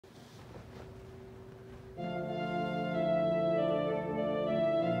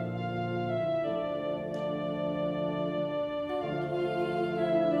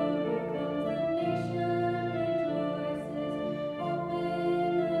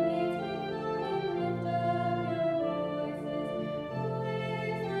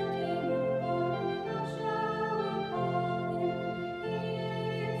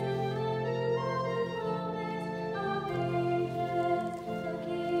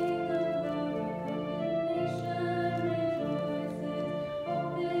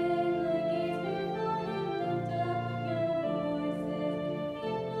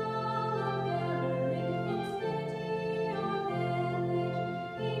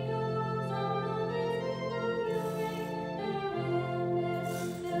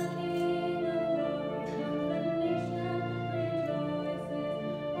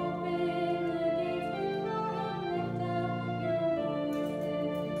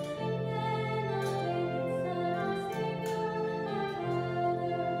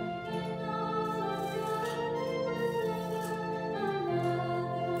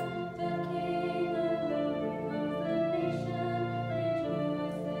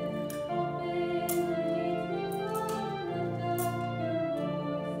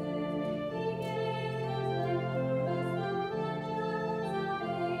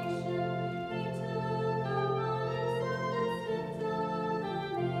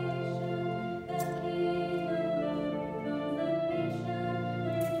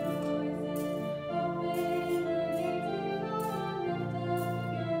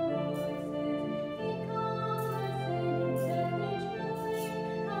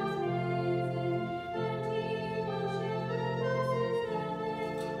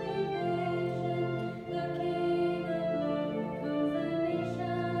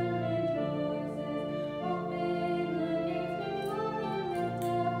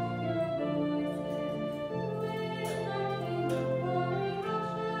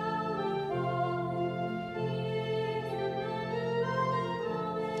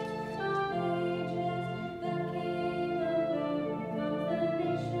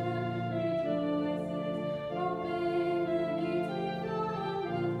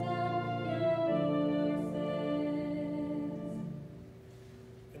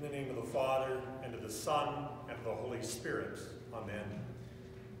Spirit. Amen.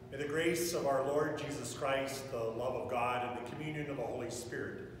 May the grace of our Lord Jesus Christ, the love of God, and the communion of the Holy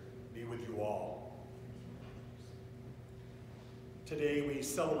Spirit be with you all. Today we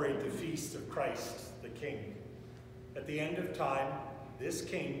celebrate the feast of Christ the King. At the end of time, this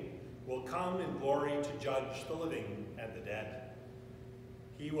King will come in glory to judge the living and the dead.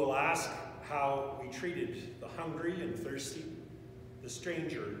 He will ask how we treated the hungry and thirsty, the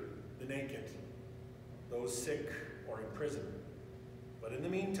stranger, the naked, those sick or in prison. But in the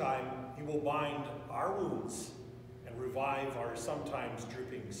meantime, he will bind our wounds and revive our sometimes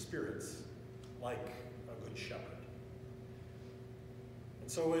drooping spirits like a good shepherd. And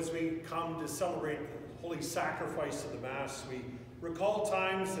so as we come to celebrate the holy sacrifice of the Mass, we recall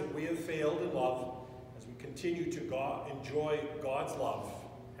times that we have failed in love as we continue to enjoy God's love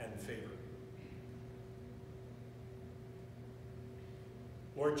and favor.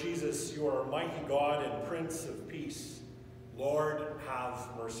 Lord Jesus, you are mighty God and Prince of Peace. Lord, have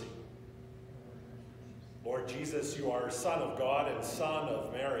mercy. Lord Jesus, you are Son of God and Son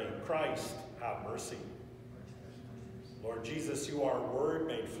of Mary. Christ, have mercy. Lord Jesus, you are Word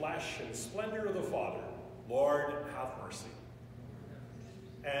made flesh and splendor of the Father. Lord, have mercy.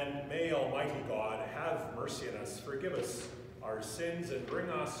 And may Almighty God have mercy on us, forgive us our sins, and bring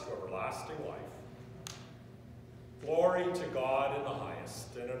us to everlasting life. Glory to God in the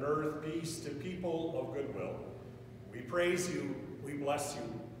highest, and on earth peace to people of good will. We praise you, we bless you,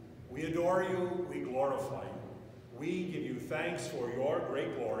 we adore you, we glorify you. We give you thanks for your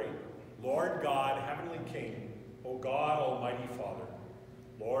great glory, Lord God, Heavenly King, O God, Almighty Father,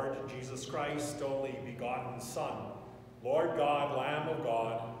 Lord Jesus Christ, only begotten Son, Lord God, Lamb of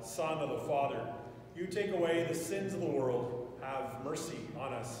God, Son of the Father, you take away the sins of the world, have mercy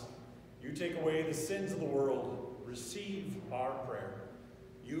on us. You take away the sins of the world, receive our prayer.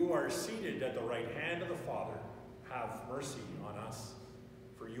 You are seated at the right hand of the Father, have mercy on us.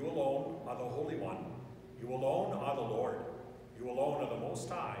 For you alone are the Holy One. You alone are the Lord. You alone are the Most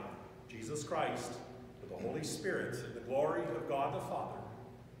High, Jesus Christ, with the Holy Spirit, in the glory of God the Father.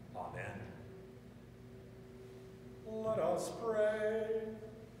 Amen. Let us pray.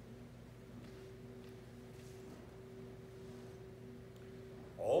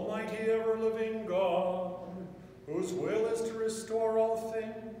 Almighty ever-living God, whose will is to restore all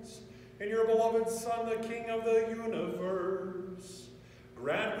things, in your beloved Son, the King of the universe,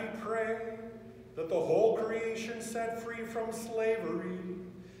 grant, we pray, that the whole creation set free from slavery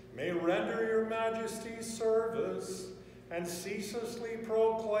may render your majesty service and ceaselessly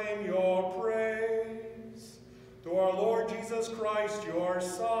proclaim your praise. Through our Lord Jesus Christ, your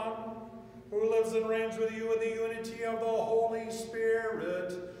Son, who lives and reigns with you in the unity of the Holy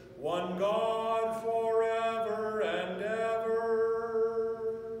Spirit, one God forever and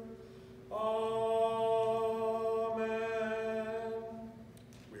ever. Amen.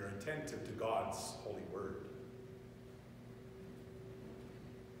 We are attentive to God's holy word.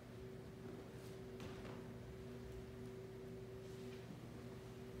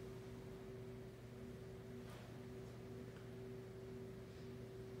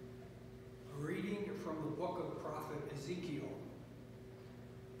 A reading from the book of prophet Ezekiel.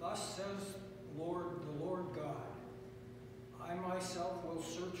 Thus says the Lord God, I myself will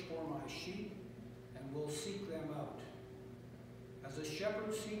search for my sheep and will seek them out. As a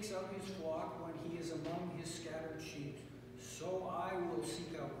shepherd seeks out his flock when he is among his scattered sheep, so I will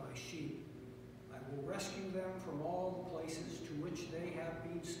seek out my sheep. I will rescue them from all the places to which they have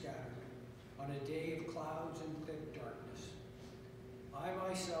been scattered on a day of clouds and thick darkness. I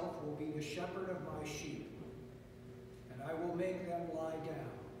myself will be the shepherd of my sheep, and I will make them lie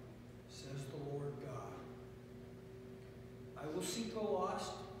down, says the Lord God. I will seek the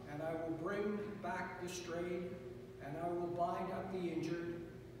lost, and I will bring back the strayed, and I will bind up the injured,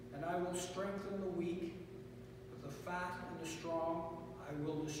 and I will strengthen the weak, but the fat and the strong I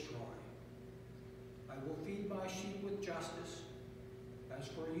will destroy. I will feed my sheep with justice. As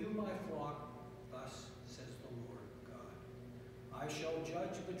for you, my flock, thus says the Lord God, I shall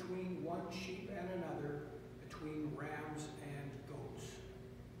judge between one sheep and another, between rams and goats.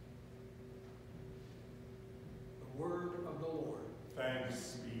 The word of the Lord.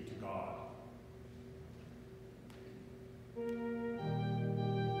 Thanks be to God. He leads me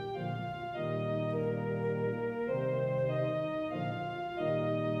beside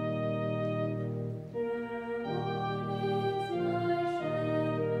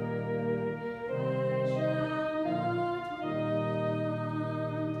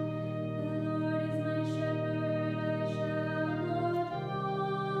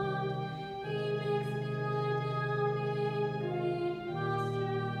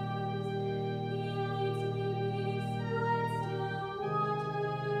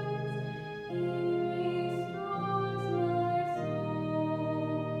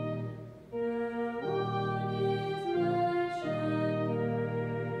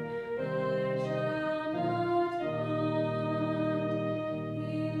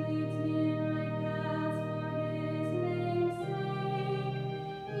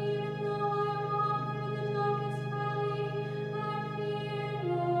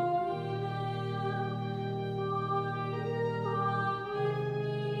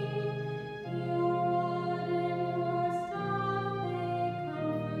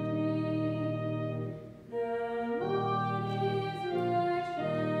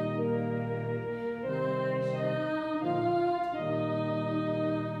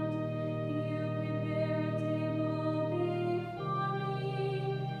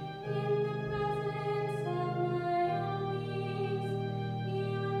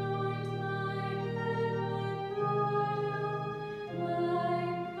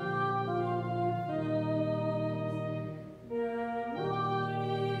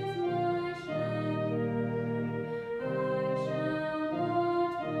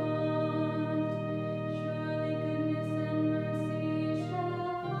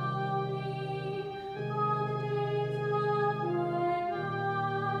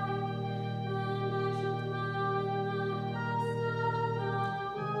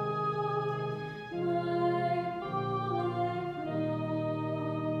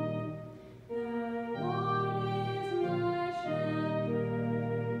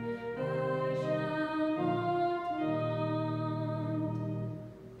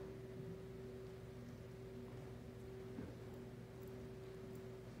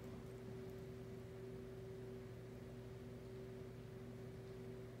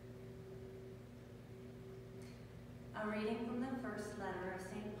A reading from the first letter of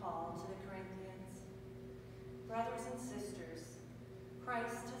St. Paul to the Corinthians. Brothers and sisters,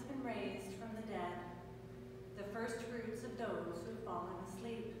 Christ has been raised from the dead, the first fruits of those who have fallen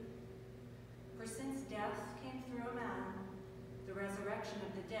asleep. For since death came through a man, the resurrection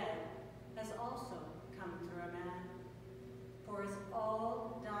of the dead has also come through a man. For as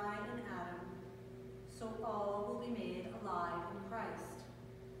all died in Adam, so all will be made alive in Christ.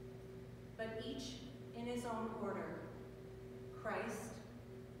 But each in his own order. Christ,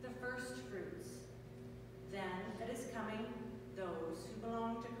 the first fruits. Then at his coming, those who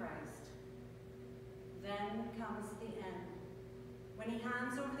belong to Christ. Then comes the end, when he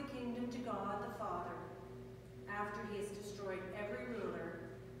hands over the kingdom to God the Father, after he has destroyed every ruler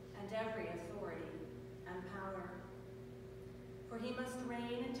and every authority and power. For he must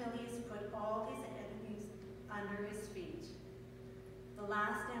reign until he has put all his enemies under his feet. The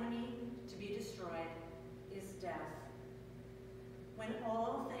last enemy to be destroyed is death. When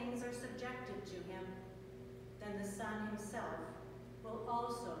all things are subjected to him, then the Son himself will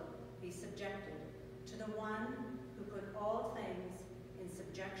also be subjected to the one who put all things in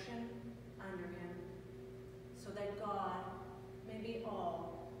subjection under him, so that God may be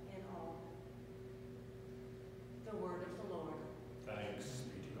all in all. The word of the Lord. Thanks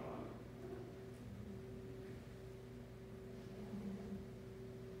be to God.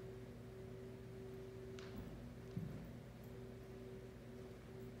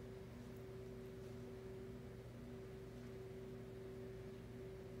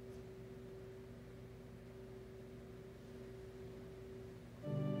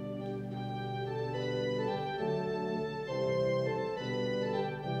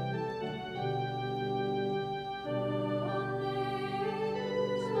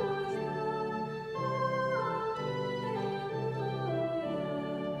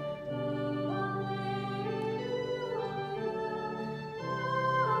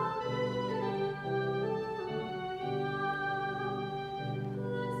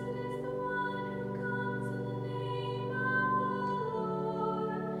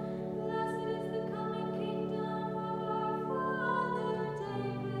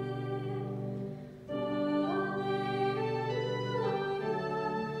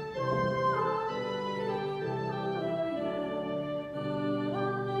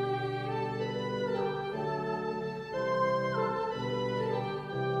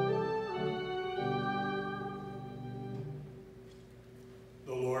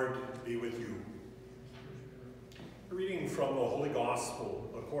 Be with you. A reading from the Holy Gospel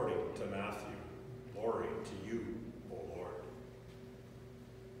according to Matthew. Glory to you, O Lord.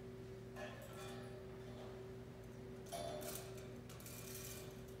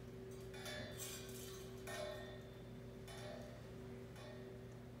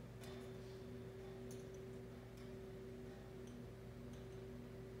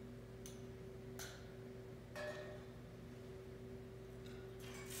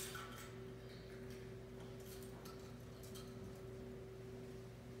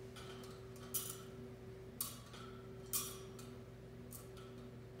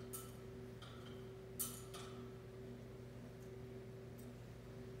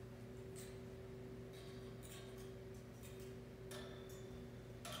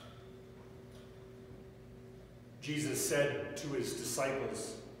 Jesus said to his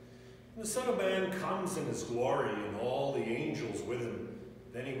disciples, "When the Son of Man comes in his glory and all the angels with him,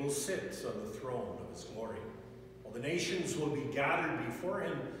 then he will sit on the throne of his glory. All the nations will be gathered before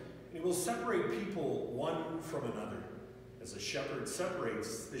him, and he will separate people one from another, as a shepherd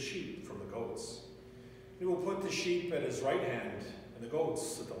separates the sheep from the goats. He will put the sheep at his right hand and the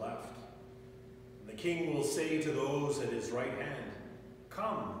goats at the left. And the king will say to those at his right hand,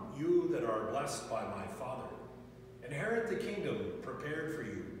 'Come, you that are blessed by my Father, inherit the kingdom prepared for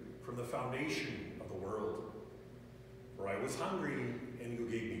you from the foundation of the world. For I was hungry, and you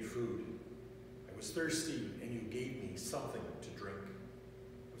gave me food. I was thirsty, and you gave me something to drink.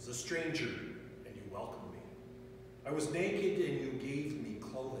 I was a stranger, and you welcomed me. I was naked, and you gave me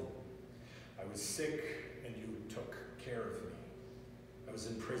clothing. I was sick, and you took care of me. I was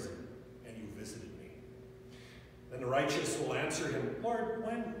in prison, and you visited me.' Then the righteous will answer him, 'Lord,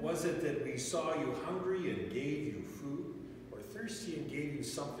 when was it that we saw you hungry and gave you food, or thirsty and gave you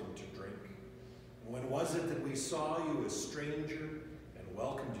something to drink? And when was it that we saw you a stranger and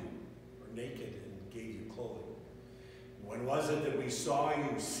welcomed you, or naked and gave you clothing? And when was it that we saw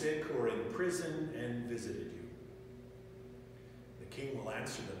you sick or in prison and visited you?' The king will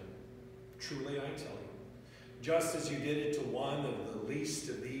answer them, 'Truly I tell you, just as you did it to one of the least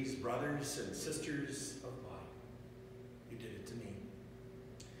of these brothers and sisters of mine, you did it to me.'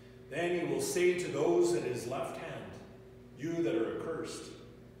 Then he will say to those at his left hand, you that are accursed,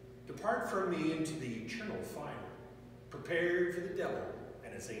 depart from me into the eternal fire, prepared for the devil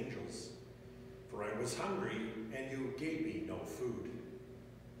and his angels. For I was hungry, and you gave me no food.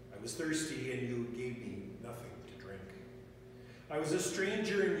 I was thirsty, and you gave me nothing to drink. I was a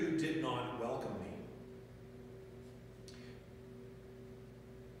stranger, and you did not welcome me.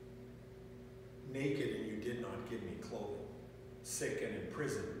 Naked, and you did not give me clothing. Sick and in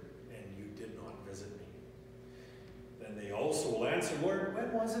prison, and you did not visit me. Then they also will answer, Lord,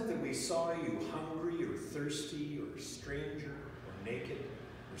 when was it that we saw you hungry or thirsty or stranger or naked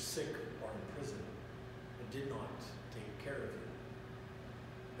or sick or in prison and did not take care of you?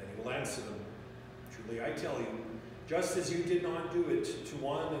 Then he will answer them, truly I tell you, just as you did not do it to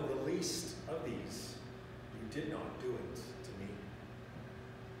one of the least of these, you did not do it to me.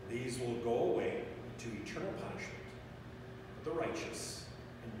 These will go away to eternal punishment, but the righteous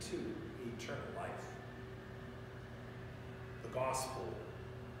into eternal life. The gospel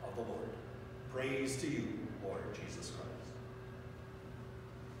of the Lord. Praise to you, Lord Jesus Christ.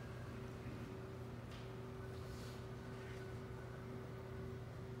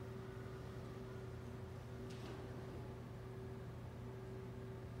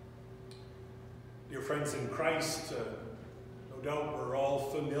 Dear friends in Christ, no doubt we're all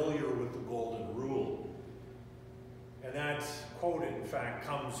familiar with the Golden Rule. And that quote, in fact,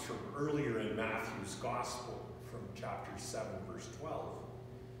 comes from earlier in Matthew's Gospel, from chapter 7, verse 12.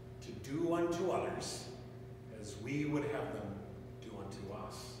 To do unto others as we would have them do unto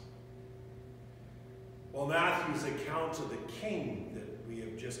us. Well, Matthew's account of the King that we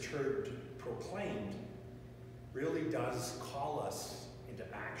have just heard proclaimed really does call us into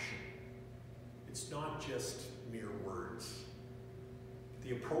action. It's not just mere words.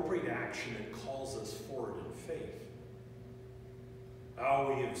 The appropriate action that calls us forward in faith.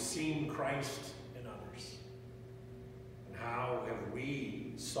 How we have seen Christ in others. And how have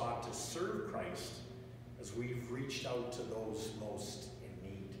we sought to serve Christ as we've reached out to those most in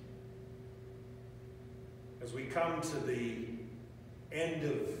need. As we come to the end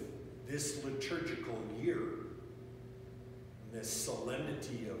of this liturgical year, in this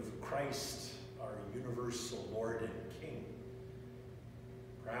solemnity of Christ, our universal Lord and King,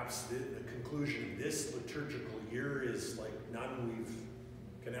 perhaps the conclusion of this liturgical year is like none we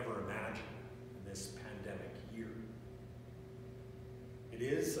can ever imagine in this pandemic year. It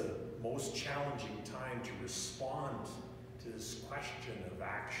is a most challenging time to respond to this question of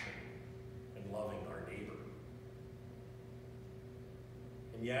action and loving our neighbor.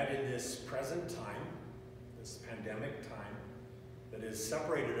 And yet in this present time, this pandemic time that has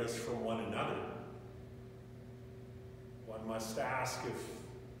separated us from one another, one must ask if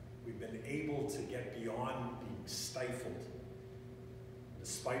we've been able to get beyond being stifled,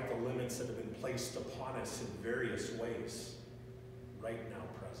 despite the limits that have been placed upon us in various ways, right now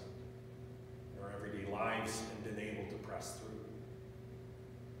present, in our everyday lives, and been able to press through.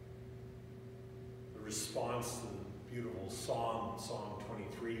 The response to the beautiful Psalm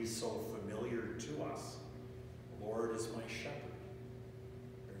 23, so familiar to us, the Lord is my shepherd,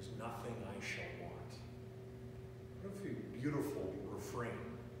 there's nothing I shall want. What a beautiful refrain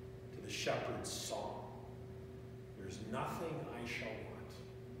to the shepherd's song. There's nothing I shall want.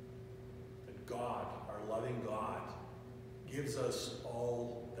 That God, our loving God, gives us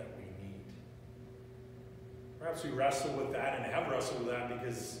all that we need. Perhaps we wrestle with that and have wrestled with that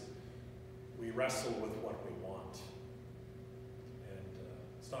because we wrestle with what we want. And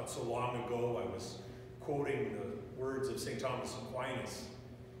it's not so long ago I was quoting the words of St. Thomas Aquinas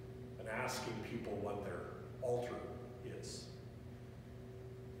and asking people what their altar is.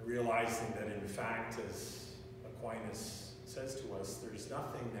 And realizing that in fact, as Aquinas says to us, there's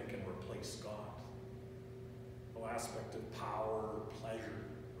nothing that can replace God. No aspect of power, pleasure,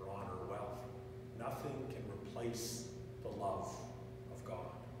 or honor, or wealth. Nothing can replace the love of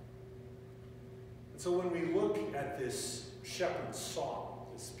God. And so when we look at this shepherd's song,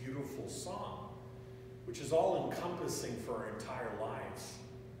 this beautiful song, which is all-encompassing for our entire lives,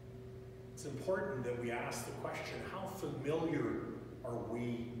 it's important that we ask the question, how familiar are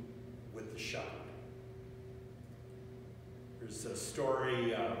we with the shepherd? There's a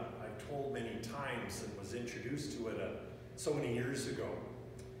story I've told many times and was introduced to it so many years ago.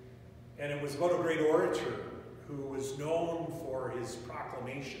 And it was about a great orator who was known for his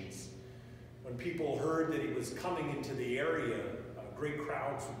proclamations. When people heard that he was coming into the area, great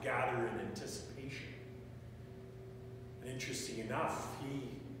crowds would gather in anticipation. And interesting enough, he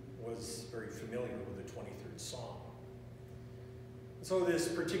was very familiar with the 23rd Psalm. So this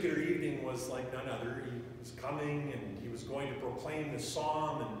particular evening was like none other. He was coming and he was going to proclaim the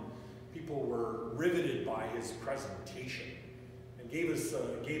psalm, and People were riveted by his presentation and gave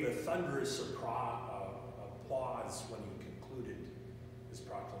a thunderous applause when he concluded his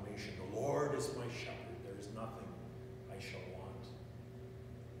proclamation. The Lord is my shepherd, there is nothing I shall want.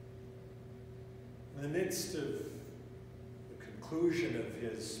 In the midst of the conclusion of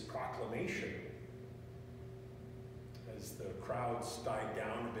his proclamation, as the crowds died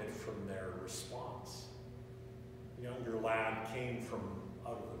down a bit from their response, a younger lad came from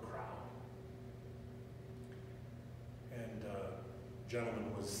out of the crowd. And the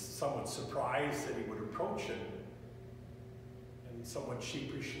gentleman was somewhat surprised that he would approach him. And somewhat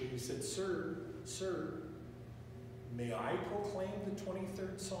sheepishly he said, Sir, may I proclaim the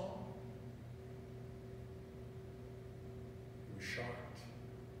 23rd Psalm? He was shocked.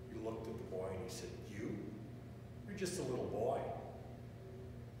 He looked at the boy and he said, You're just a little boy.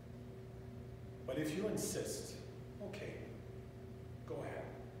 But if you insist, okay, go ahead.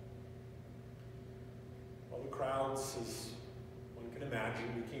 Well, the crowds, as one can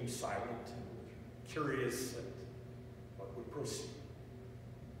imagine, became silent and curious at what would proceed.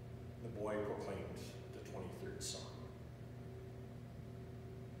 The boy proclaimed the 23rd Psalm.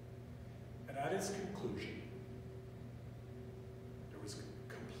 And at its conclusion, there was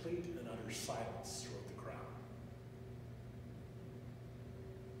complete and utter silence throughout the crowd.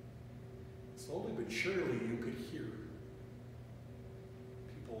 Slowly but surely you could hear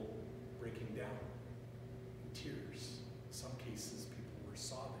people breaking down in tears. In some cases, people were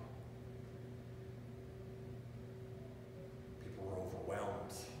sobbing. People were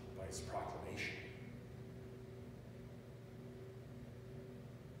overwhelmed by his proclamation.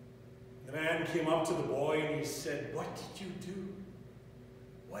 The man came up to the boy and he said, What did you do?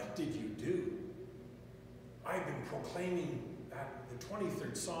 What did you do? I've been proclaiming the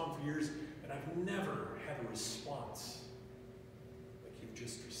 23rd Psalm for years, and I've never had a response like you've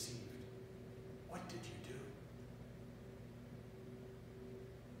just received. What did you do?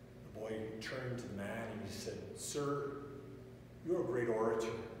 The boy turned to the man and he said, Sir, you're a great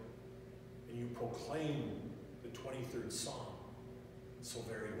orator, and you proclaim the 23rd Psalm so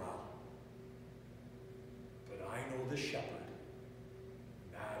very well. But I know the shepherd,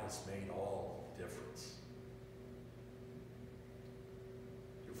 and that has made all the difference.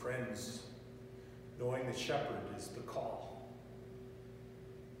 Dear friends, knowing the shepherd is the call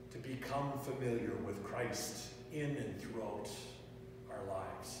to become familiar with Christ in and throughout our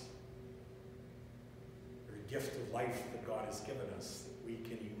lives. The gift of life that God has given us, that we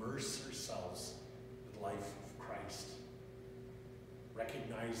can immerse ourselves in the life of Christ,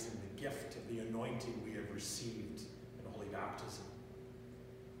 recognizing the gift of the anointing we have received in holy baptism.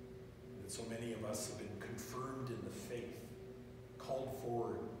 And that so many of us have been confirmed in the faith, called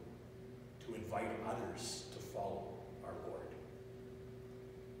forward to invite others to follow our Lord.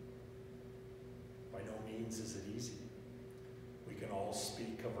 By no means is it easy. We can all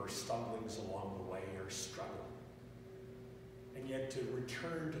speak of our stumblings along the way, our struggle. And yet to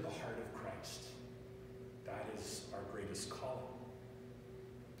return to the heart of Christ, that is our greatest calling.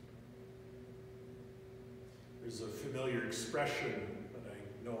 There's a familiar expression that I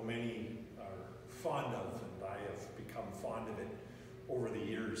know many are fond of, and I have become fond of it over the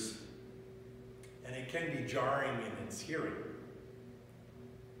years. And it can be jarring in its hearing.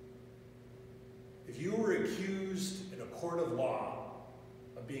 If you were accused in a court of law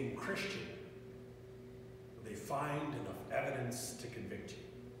of being Christian, will they find enough evidence to convict you?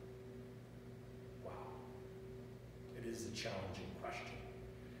 Wow. It is a challenging question.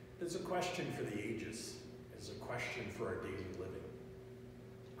 It's a question for the ages. It's a question for our daily living.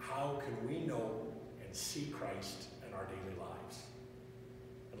 How can we know and see Christ in our daily lives?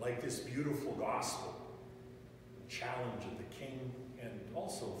 And like this beautiful gospel, the challenge of the King, and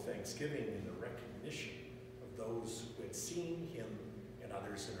also thanksgiving and the recognition of those who had seen him and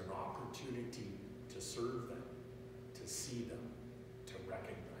others in an opportunity to serve them, to see them, to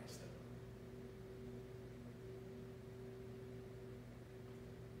recognize them.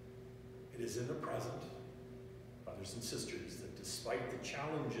 It is in the present, brothers and sisters, that despite the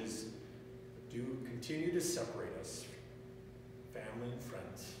challenges that do continue to separate us, family and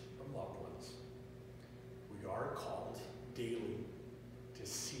friends, from loved ones, we are called daily to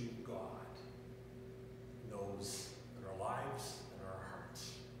see God in those in our lives and our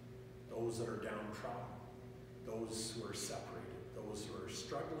hearts, those that are downtrodden, those who are separated, those who are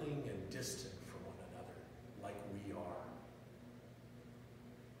struggling and distant from one another, like we are.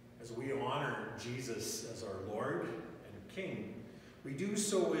 As we honor Jesus as our Lord and King, we do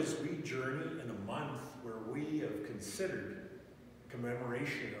so as we journey in a month where we have considered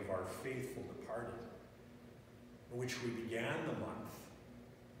commemoration of our faithful departed, in which we began the month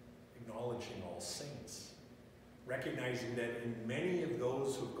acknowledging all saints, recognizing that in many of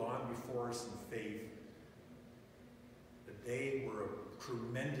those who have gone before us in faith, that they were a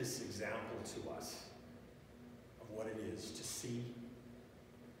tremendous example to us of what it is to see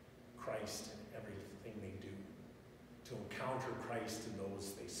Christ in everything they do, to encounter Christ in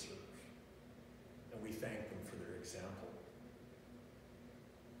those they serve. And we thank them for their example.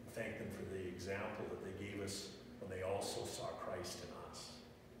 We thank them for the example that they gave us when they also saw Christ in us.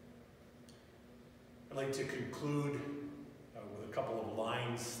 I'd like to conclude with a couple of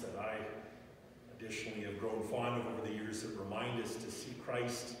lines that I additionally have grown fond of over the years that remind us to see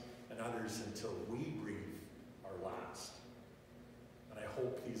Christ and others until we breathe our last. And I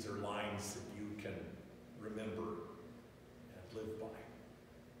hope these are lines that you can remember and live by.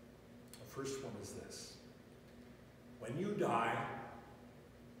 The first one is this: when you die,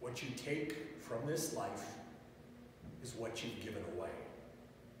 what you take from this life is what you've given away.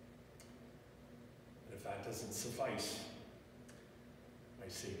 And if that doesn't suffice, I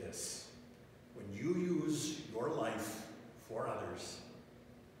say this: when you use your life for others,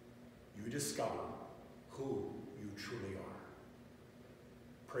 you discover who you truly are.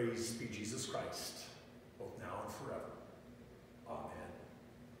 Praise be Jesus Christ, both now and forever. Amen.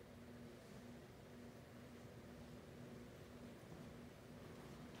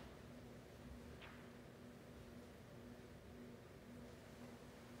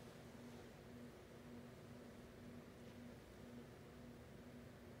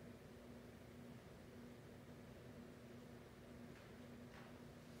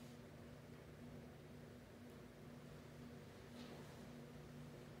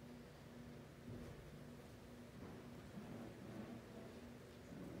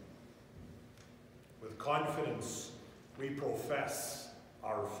 With confidence, we profess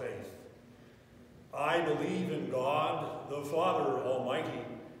our faith. I believe in God, the Father Almighty,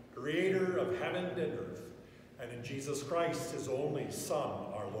 creator of heaven and earth, and in Jesus Christ, his only Son,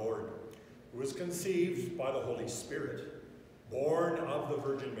 our Lord, who was conceived by the Holy Spirit, born of the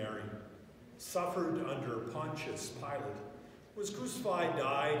Virgin Mary, suffered under Pontius Pilate, was crucified,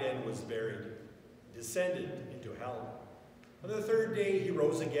 died, and was buried, descended into hell. On the third day he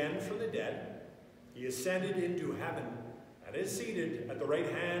rose again from the dead. He ascended into heaven and is seated at the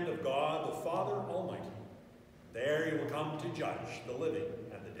right hand of God the Father Almighty. There he will come to judge the living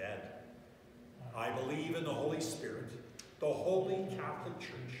and the dead. I believe in the Holy Spirit, the Holy Catholic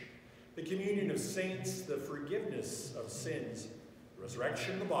Church, the communion of saints, the forgiveness of sins, the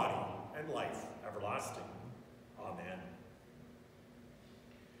resurrection of the body, and life everlasting. Amen.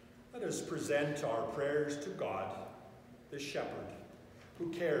 Let us present our prayers to God, the Shepherd, who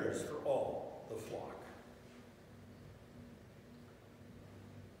cares for all the flock.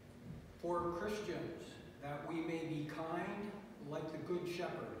 For Christians, that we may be kind like the Good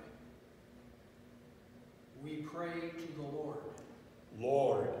Shepherd, we pray to the Lord.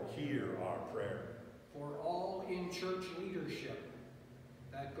 Lord, hear our prayer. For all in church leadership,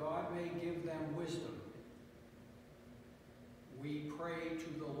 that God may give them wisdom, we pray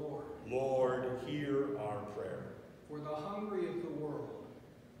to the Lord. Lord, hear our prayer. For the hungry of the world,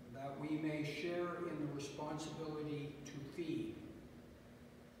 that we may share in the responsibility to feed,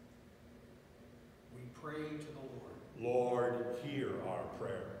 we pray to the Lord. Lord, hear our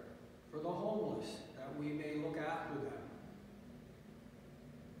prayer. For the homeless, that we may look after them,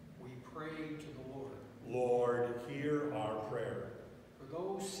 we pray to the Lord. Lord, hear our prayer. For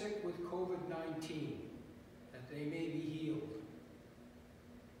those sick with COVID-19, that they may be healed,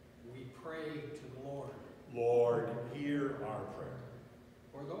 we pray to the Lord. Lord, hear our prayer.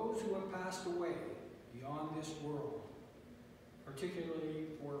 For those who have passed away beyond this world, particularly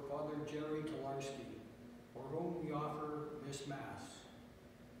for Father Jerry Tolarski, for whom we offer this Mass,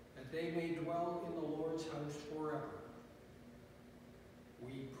 that they may dwell in the Lord's house forever,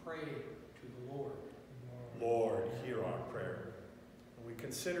 we pray to the Lord. Lord, hear our prayer. And we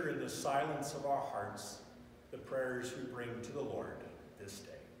consider in the silence of our hearts the prayers we bring to the Lord this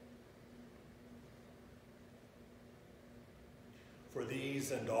day. For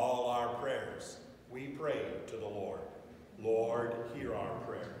these and all our prayers, we pray to the Lord. Lord, hear our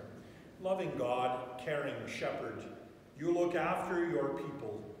prayer. Loving God, caring Shepherd, you look after your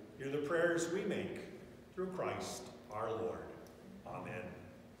people. Hear the prayers we make through Christ our Lord. Amen.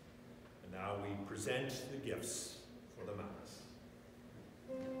 And now we present the gifts for the Mass.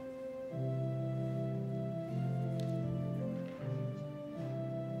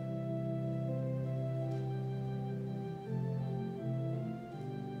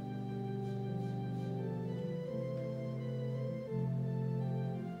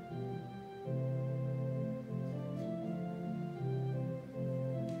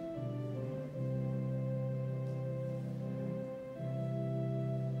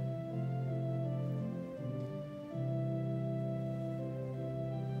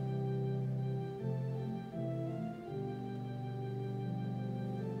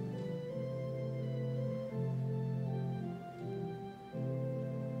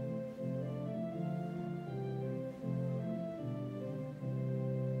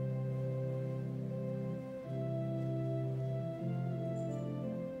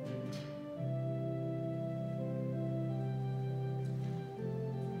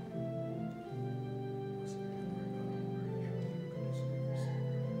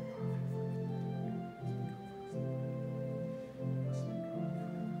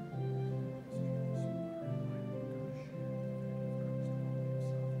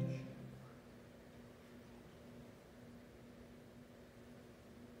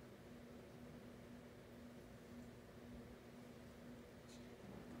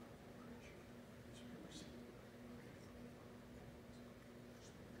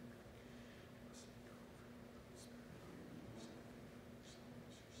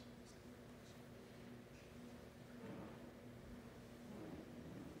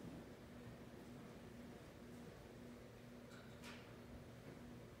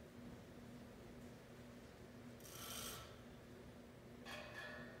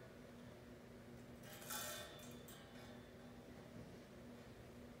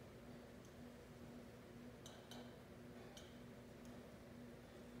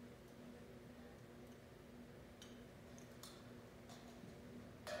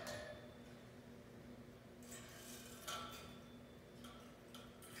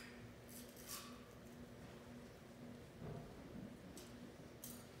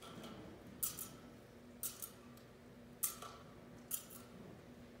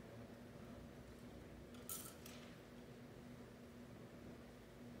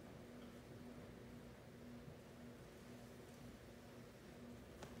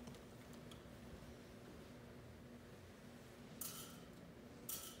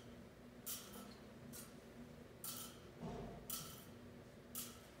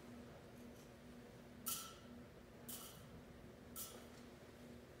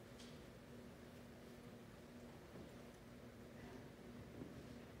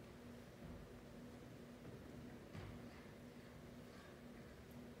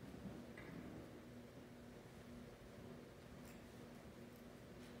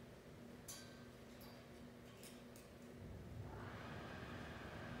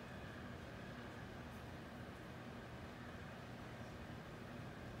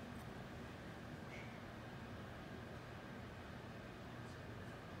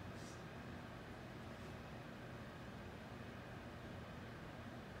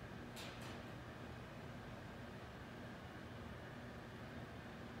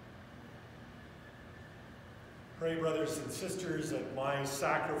 Pray, brothers and sisters, that my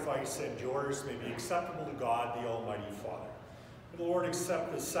sacrifice and yours may be acceptable to God, the Almighty Father. May the Lord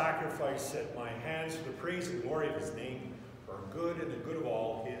accept the sacrifice at my hands for the praise and glory of his name, for our good and the good of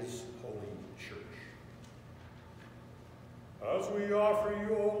all his holy church. As we offer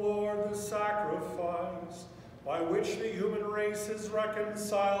you, O Lord, the sacrifice by which the human race is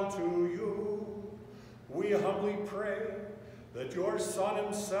reconciled to you, we humbly pray that your Son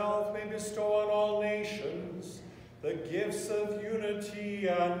himself may bestow on all nations the gifts of unity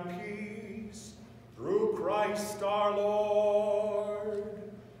and peace, through Christ our Lord.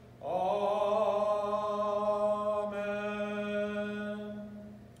 Amen.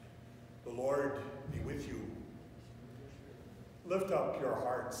 The Lord be with you. Lift up your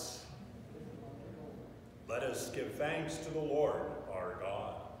hearts. Let us give thanks to the Lord our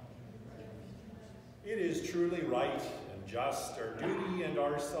God. It is truly right and just, our duty and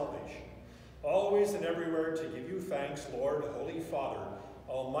our salvation, always and everywhere to give you thanks, Lord, Holy Father,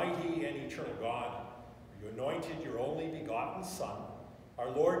 Almighty and eternal God. You anointed your only begotten Son,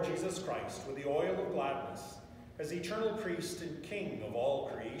 our Lord Jesus Christ, with the oil of gladness, as eternal priest and king of all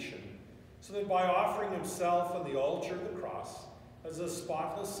creation, so that by offering himself on the altar of the cross as a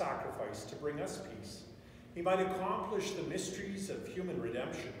spotless sacrifice to bring us peace, he might accomplish the mysteries of human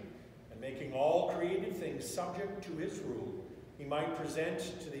redemption, and making all created things subject to his rule, he might present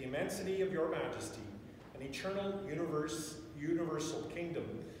to the immensity of your majesty an eternal universal kingdom,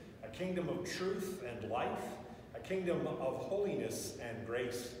 a kingdom of truth and life, a kingdom of holiness and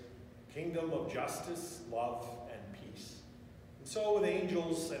grace, a kingdom of justice, love, and peace. And so with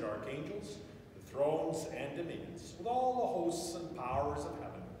angels and archangels, with thrones and dominions, with all the hosts and powers of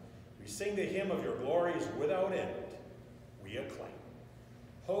heaven, we sing the hymn of your glories without end. We acclaim.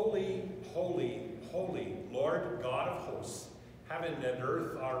 Holy, holy, holy, Lord God of hosts, heaven and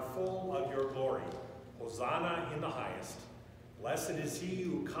earth are full of your glory. Hosanna in the highest. Blessed is he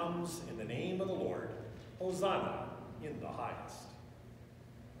who comes in the name of the Lord. Hosanna in the highest.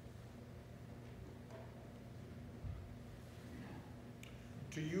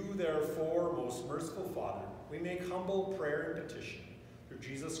 To you, therefore, most merciful Father, we make humble prayer and petition through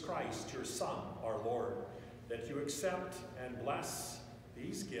Jesus Christ, your Son, our Lord, that you accept and bless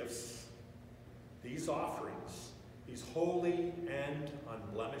these gifts, these offerings, these holy and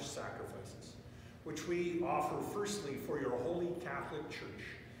unblemished sacrifices, which we offer firstly for your holy Catholic Church.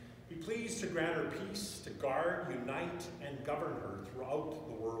 Be pleased to grant her peace, to guard, unite, and govern her throughout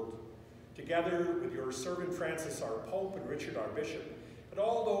the world, together with your servant Francis, our Pope, and Richard, our Bishop, and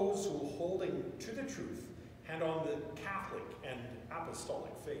all those who, holding to the truth, hand on the Catholic and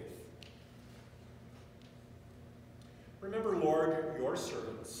apostolic faith. Remember, Lord, your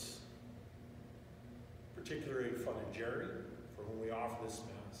servants, particularly Father Jerry, for whom we offer this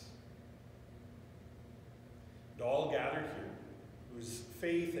Mass, and all gathered here, whose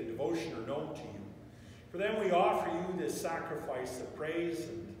faith and devotion are known to you. For them we offer you this sacrifice of praise,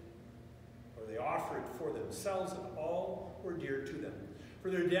 or they offer it for themselves and all who are dear to them,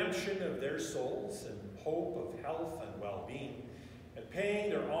 for the redemption of their souls and hope of health and well-being, and paying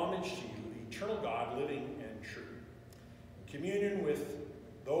their homage to you, the eternal God, living and true. In communion with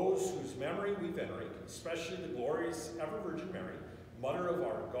those whose memory we venerate, especially the glorious ever-Virgin Mary, Mother of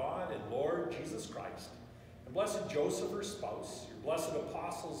our God and Lord Jesus Christ, and blessed Joseph, her spouse, your blessed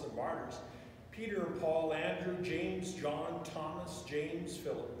apostles and martyrs, Peter and Paul, Andrew, James, John, Thomas, James,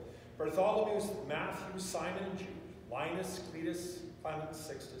 Philip, Bartholomew, Matthew, Simon and Jude, Linus, Cletus, Clement,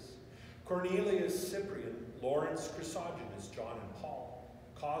 Sixtus, Cornelius, Cyprian, Lawrence, Chrysogonus, John and Paul,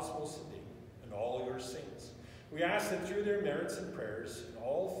 Cosmos and David, and all your saints. We ask that through their merits and prayers, in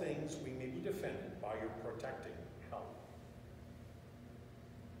all things we may be defended by your protecting help.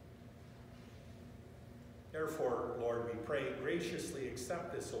 Therefore, Lord, we pray, graciously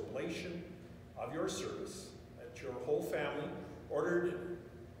accept this oblation of your service, that your whole family order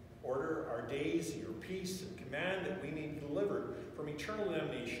our days in your peace, and command that we may be delivered from eternal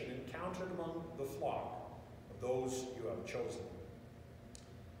damnation and counted among the flock of those you have chosen.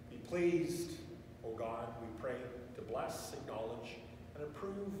 Be pleased, O God, we pray, to bless, acknowledge, and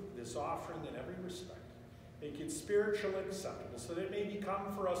approve this offering in every respect. Make it spiritual and acceptable, so that it may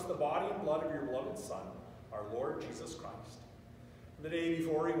become for us the body and blood of your beloved Son, our Lord Jesus Christ. On the day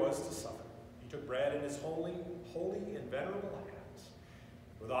before he was to suffer, he took bread in his holy and venerable hands,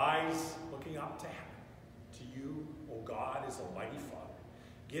 with eyes looking up to heaven. To you, O God, as Almighty Father.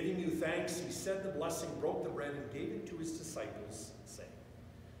 Giving you thanks, he said the blessing, broke the bread, and gave it to his disciples, saying,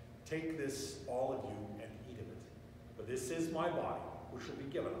 "Take this, all of you, and eat of it, for this is my body, which will be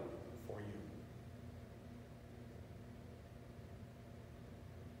given up for you."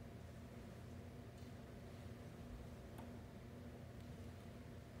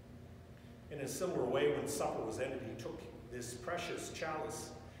 In a similar way, when supper was ended, he took this precious chalice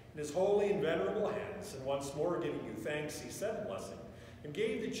in his holy and venerable hands, and once more giving you thanks, he said a blessing, and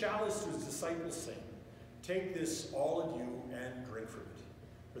gave the chalice to his disciples, saying, "Take this, all of you, and drink from it.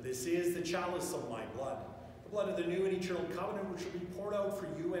 For this is the chalice of my blood, the blood of the new and eternal covenant, which will be poured out for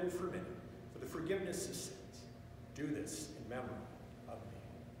you and for many, for the forgiveness of sins. Do this in memory of me."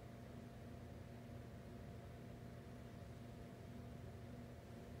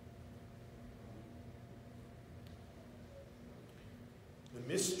 The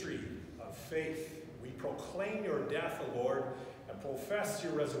mystery of faith. We proclaim your death, O Lord, and profess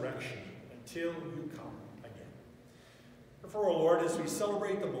your resurrection until you come again. Therefore, O Lord, as we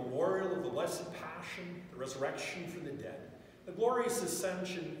celebrate the memorial of the blessed passion, the resurrection from the dead, the glorious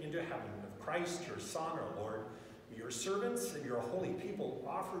ascension into heaven of Christ, your Son, our Lord, we, your servants and your holy people,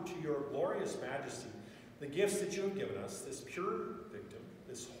 offer to your glorious majesty the gifts that you have given us, this pure victim,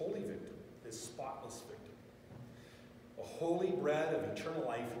 this holy victim, this spotless victim, the holy bread of eternal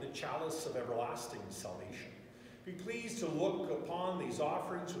life and the chalice of everlasting salvation. Be pleased to look upon these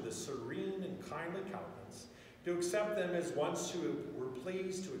offerings with a serene and kindly countenance, to accept them as once you were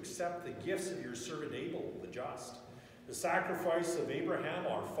pleased to accept the gifts of your servant Abel the just, the sacrifice of Abraham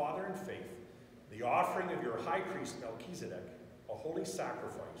our father in faith, the offering of your high priest Melchizedek, a holy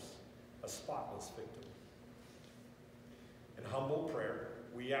sacrifice, a spotless victim. In humble prayer,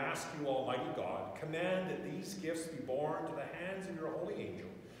 we ask you, Almighty God, command that these gifts be borne to the hands of your holy angel,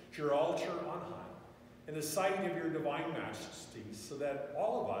 to your altar on high, in the sight of your divine majesty, so that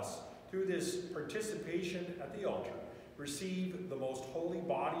all of us, through this participation at the altar, receive the most holy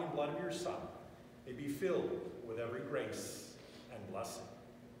body and blood of your Son, may be filled with every grace and blessing.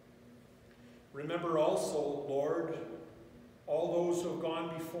 Remember also, Lord, all those who have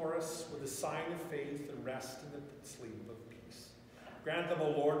gone before us with a sign of faith and rest in the sleep of peace. Grant them, O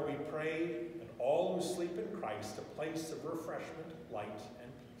Lord, we pray, and all who sleep in Christ, a place of refreshment, light,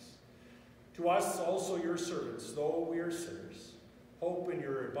 and peace. To us also, your servants, though we are sinners, hope in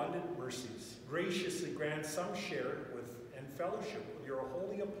your abundant mercies, graciously grant some share with and fellowship with your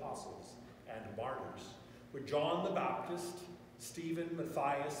holy apostles and martyrs, with John the Baptist, Stephen,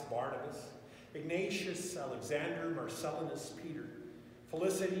 Matthias, Barnabas, Ignatius, Alexander, Marcellinus, Peter,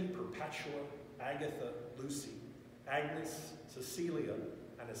 Felicity, Perpetua, Agatha, Lucy, Agnes, Cecilia,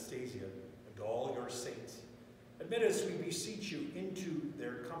 Anastasia, and all your saints. Admit us, we beseech you, into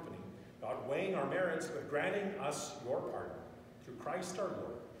their company, not weighing our merits, but granting us your pardon, through Christ our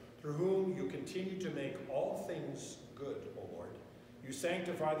Lord, through whom you continue to make all things good, O Lord. You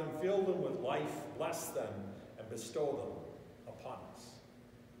sanctify them, fill them with life, bless them, and bestow them upon us.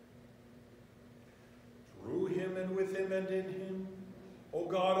 Through him and with him and in him, O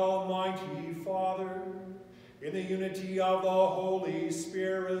God Almighty Father, in the unity of the Holy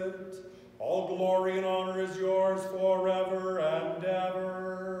Spirit, all glory and honor is yours forever and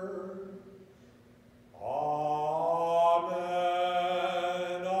ever. Amen.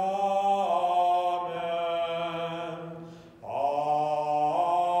 Amen.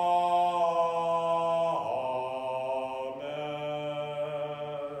 Amen.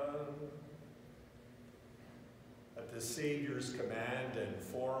 At the Savior's command and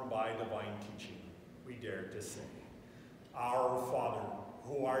formed by divine teaching, we dare to say, Our Father,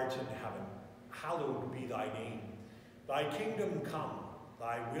 who art in heaven, hallowed be thy name. Thy kingdom come,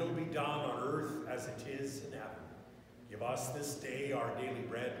 thy will be done on earth as it is in heaven. Give us this day our daily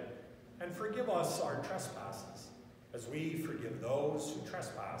bread, and forgive us our trespasses, as we forgive those who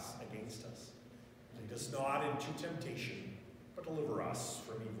trespass against us. Lead us not into temptation, but deliver us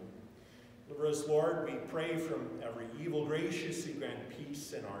from evil. Deliver us, Lord, we pray, from every evil. Graciously grant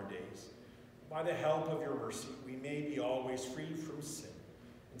peace in our days. By the help of your mercy, we may be always free from sin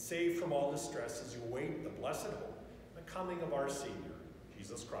and saved from all distress as you await the blessed hope, the coming of our Savior,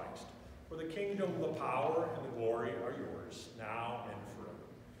 Jesus Christ. For the kingdom, the power, and the glory are yours, now and forever.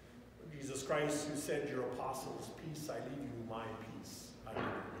 For Jesus Christ, who said to your apostles, "Peace I leave you, my peace I give you,"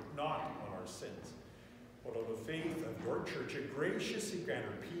 look not on our sins, but on the faith of your church, and graciously grant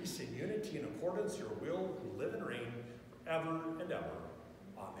her peace and unity in accordance with your will, who live and reign forever and ever.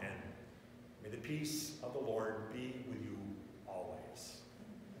 Amen. May the peace of the Lord be with you always.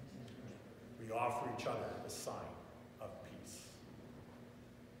 We offer each other a sign of peace.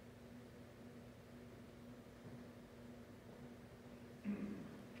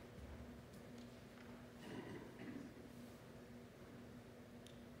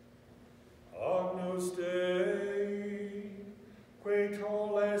 Agnus Dei, que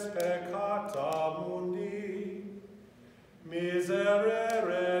tolles peccata mundi,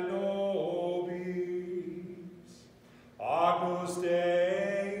 miserere nobis. Agnus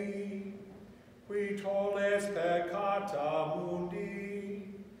Dei, peccata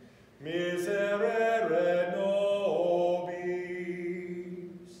mundi, miserere nobis.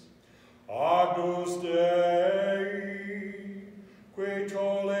 Agnus Dei, qui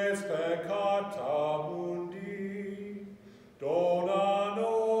tollis peccata mundi, dona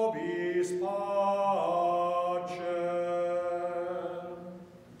nobis pacem.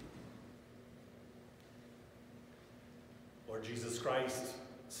 Lord Jesus Christ,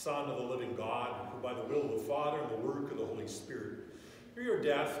 Son of the living God, who by the will of the Father and the work of the Holy Spirit, through your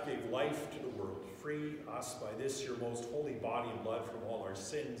death gave life to the world, free us by this your most holy body and blood from all our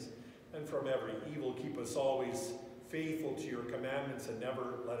sins and from every evil. Keep us always faithful to your commandments and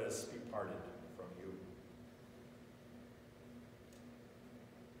never let us be parted from you.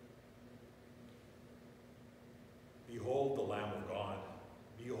 Behold the Lamb of God.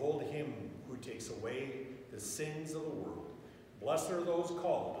 Behold him who takes away the sins of the world. Blessed are those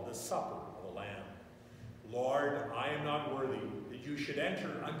called to the supper of the Lamb. Lord, I am not worthy that you should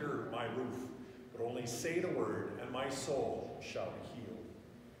enter under my roof, but only say the word, and my soul shall be healed.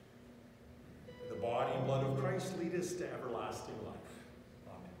 The body and blood of Christ lead us to everlasting life.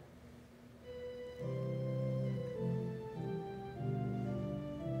 Amen.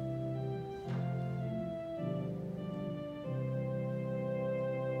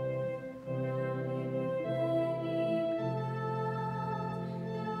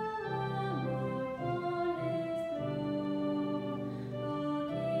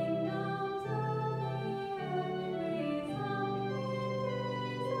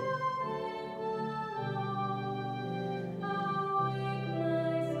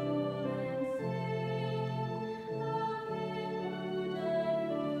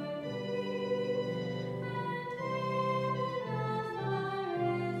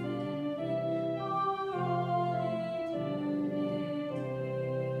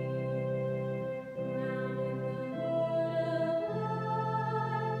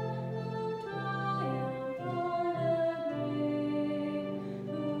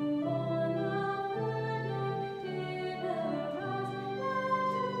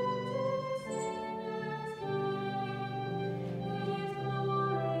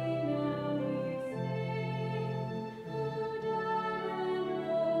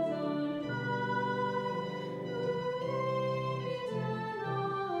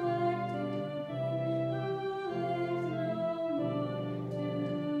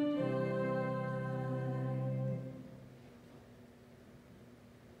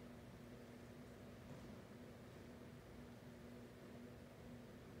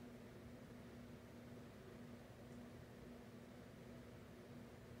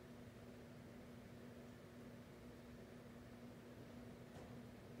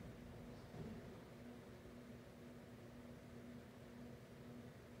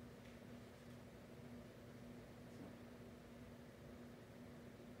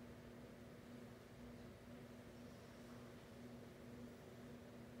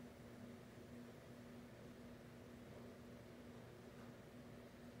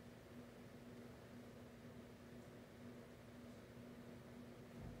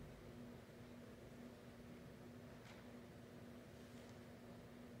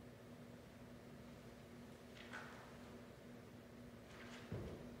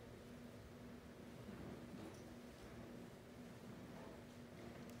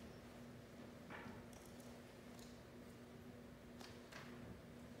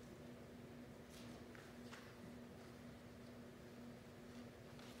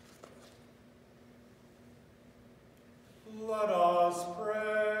 Let us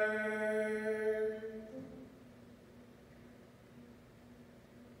pray.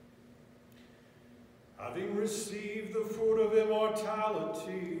 Having received the fruit of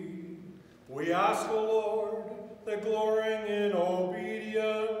immortality, we ask, O Lord, that glorying in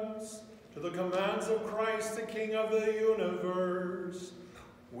obedience to the commands of Christ, the King of the universe,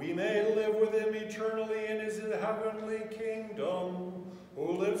 we may live with him eternally in his heavenly kingdom,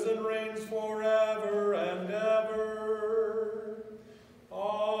 who lives and reigns forever and ever.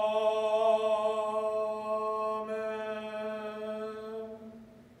 Amen.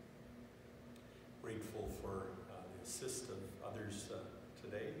 Grateful for the assist of others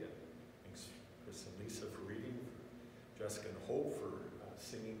today. Thanks, Chris and Lisa, for reading, for Jessica and Hope for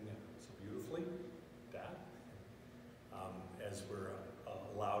singing so beautifully. Dad, as we're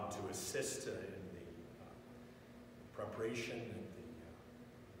allowed to assist in the preparation and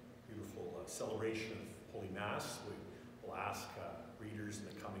the beautiful celebration of Holy Mass, we will ask readers in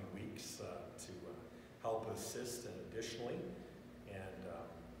the coming weeks to help assist additionally and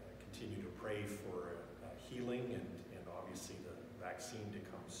continue to pray for healing and obviously the vaccine to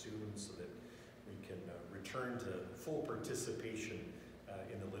come soon so that we we can return to full participation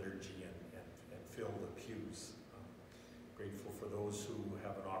in the liturgy and fill the pews. Grateful for those who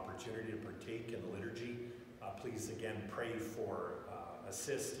have an opportunity to partake in the liturgy. Please again pray for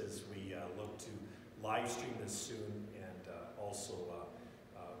assist as we look to live stream this soon, and also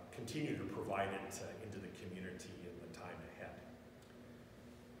continue to provide it into the community in the time ahead.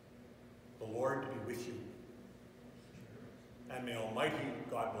 The Lord be with you. And may Almighty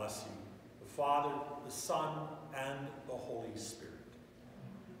God bless you, the Father, the Son, and the Holy Spirit.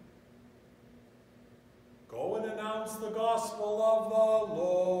 Go and announce the gospel of the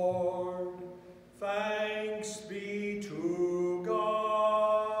Lord. Thanks be